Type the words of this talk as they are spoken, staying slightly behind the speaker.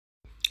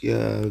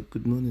Yeah,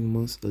 good morning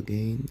once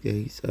again,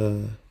 guys.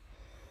 Today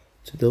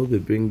I'll be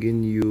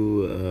bringing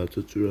you a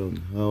tutorial on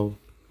how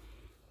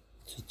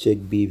to check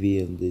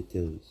BVN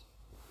details.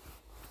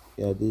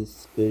 Yeah,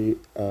 this very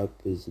app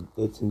is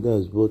getting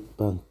that's both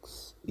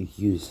banks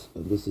use,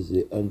 and this is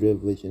the Android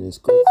version. It's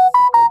called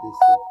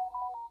Sakerdeci.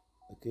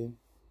 Okay,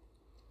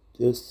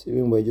 just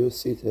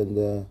sit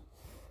and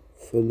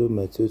follow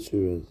my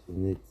tutorials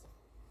on it,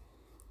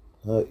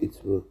 how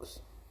it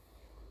works.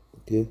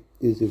 Okay,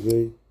 this is a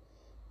very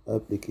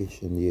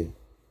application here.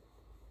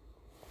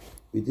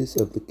 With this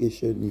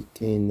application, you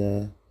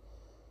can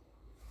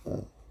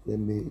let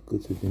me go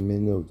to the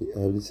menu of the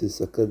app. This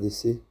is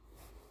Sakerdeci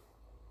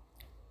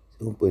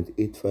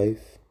 7.85.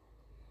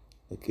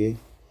 Okay,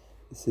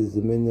 this is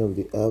the menu of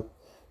the app.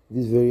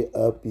 This very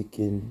app, you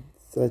can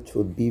search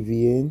for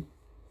BVN.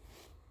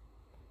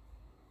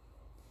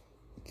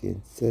 You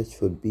can search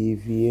for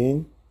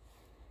BVN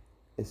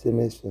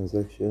SMS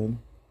transaction.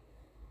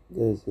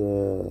 That's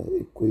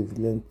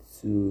equivalent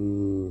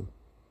to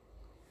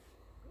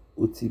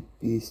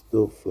OTP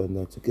stuff,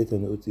 and to get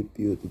an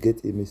OTP or to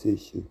get a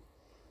message to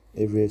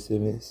every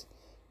SMS.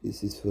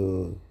 This is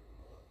for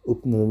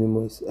open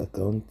anonymous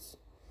accounts.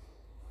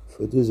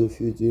 For those of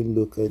you doing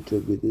local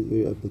job with this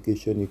very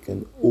application, you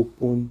can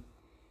open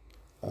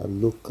a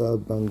local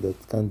bank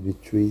that can't be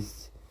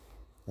traced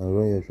and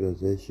run your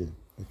transaction.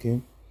 Okay,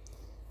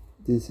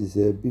 this is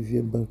a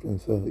BVN bank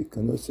transfer. You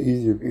can also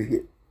use your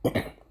BVN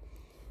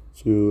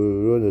to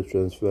run a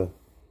transfer.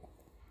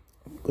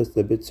 Because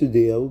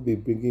today I will be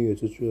bringing you a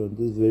tutorial on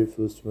this very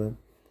first one.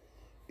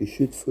 You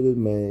should follow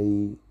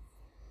my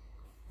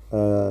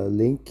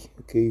link.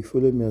 Okay, you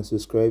follow me and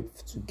subscribe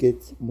to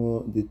get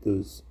more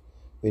details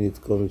when it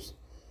comes.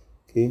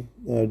 Okay,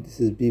 now this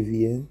is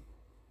BVN.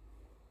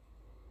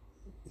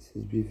 This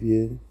is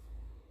BVN.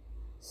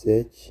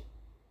 Search.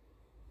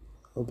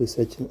 I'll be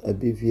searching a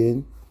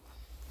BVN.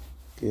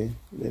 Okay,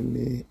 let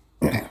me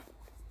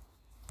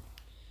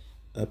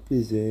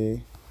please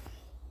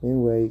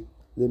meanwhile,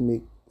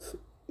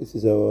 this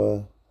is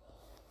our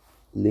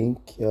link,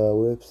 our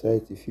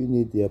website. If you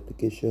need the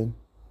application,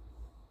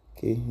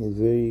 okay,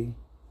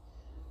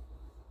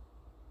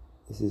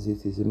 this is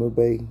it. It's a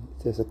mobile.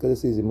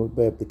 Sakerdeci is a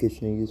mobile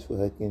application used for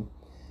hacking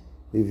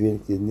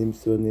BVN. The name,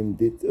 surname,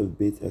 date of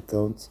birth,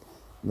 account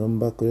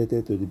number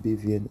connected to the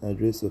BVN,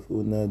 address of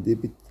owner,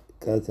 debit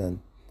cards, and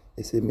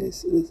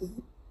SMS.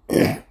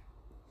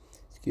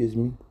 Excuse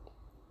me.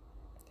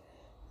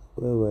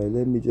 Well,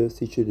 let me just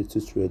teach you the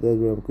tutorial. That's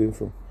where I'm going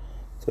from,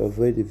 to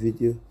avoid the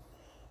video.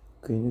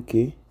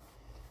 Okay.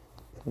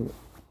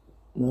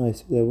 Now I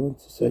said I want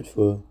to search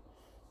for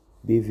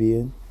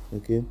BVN.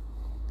 Okay,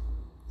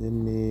 let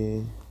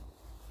me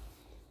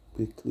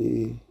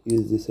quickly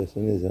use this as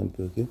an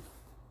example. Okay,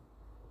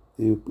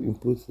 you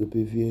input the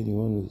BVN you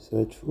want to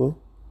search for.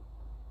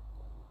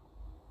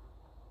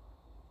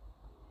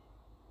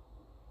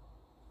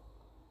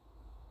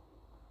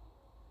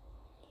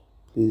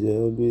 Please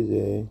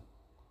always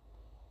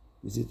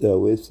visit our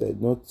website,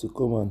 not to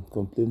come and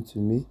complain to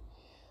me.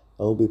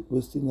 I will be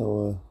posting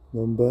our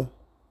number.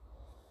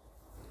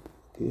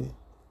 Okay,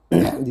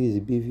 this is the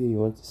BVN you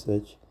want to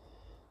search,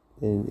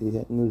 and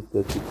it knows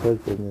that you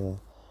type an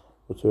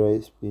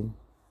authorized PIN,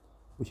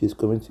 which is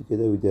coming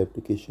together with the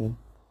application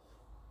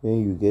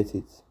when you get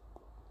it.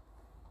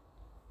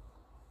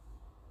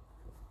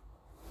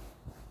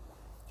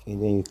 Okay,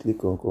 then you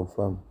click on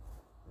confirm.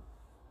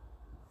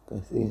 You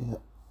can say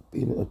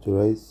PIN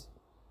authorized.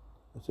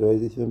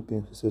 Authorization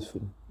PIN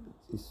successful.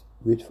 Just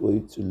wait for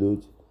it to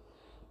load.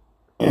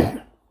 As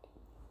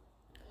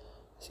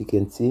you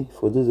can see,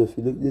 for those of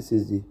you, look, this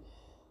is the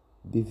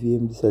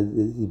BVN. This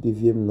is the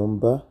BVN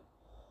number.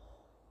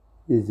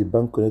 This is the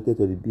bank connected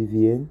to the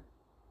BVN.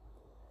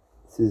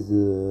 This is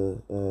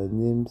the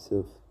names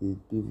of the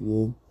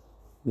BVN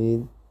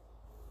mail.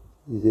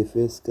 This is the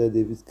first card,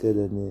 debit card,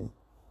 and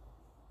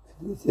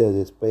fidelity has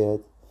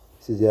expired.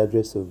 This is the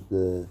address of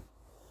the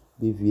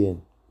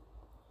BVN.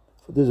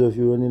 For those of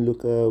you running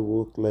local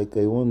work, like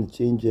I want to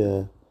change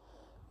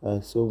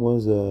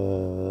someone's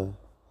the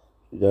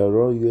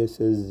raw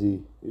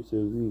USSD,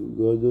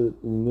 you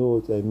know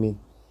what I mean.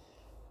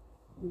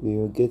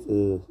 You get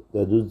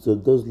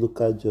those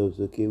local jobs.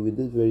 Okay, with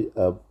this very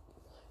app,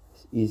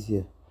 it's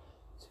easier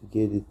to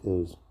get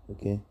details.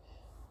 Okay,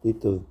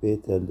 date of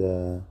birth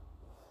and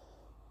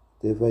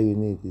whatever you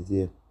need is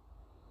here.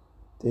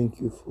 Thank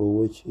you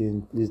for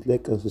watching. Please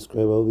like and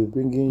subscribe. I'll be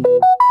bringing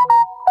you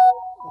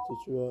a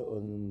tutorial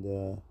on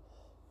the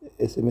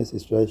SMS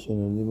extraction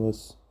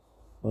anonymous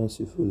once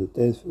you follow.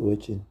 Thanks for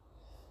watching.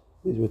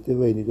 Please,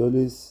 whatever you need,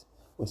 always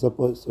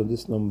WhatsApp us on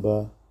this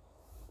number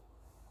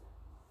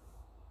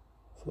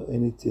for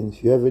anything.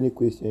 If you have any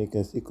question, you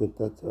can still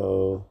contact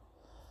our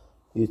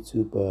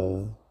YouTube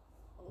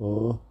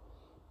or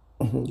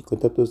you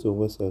contact us on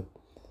WhatsApp.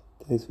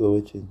 Thanks for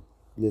watching.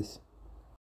 Bless.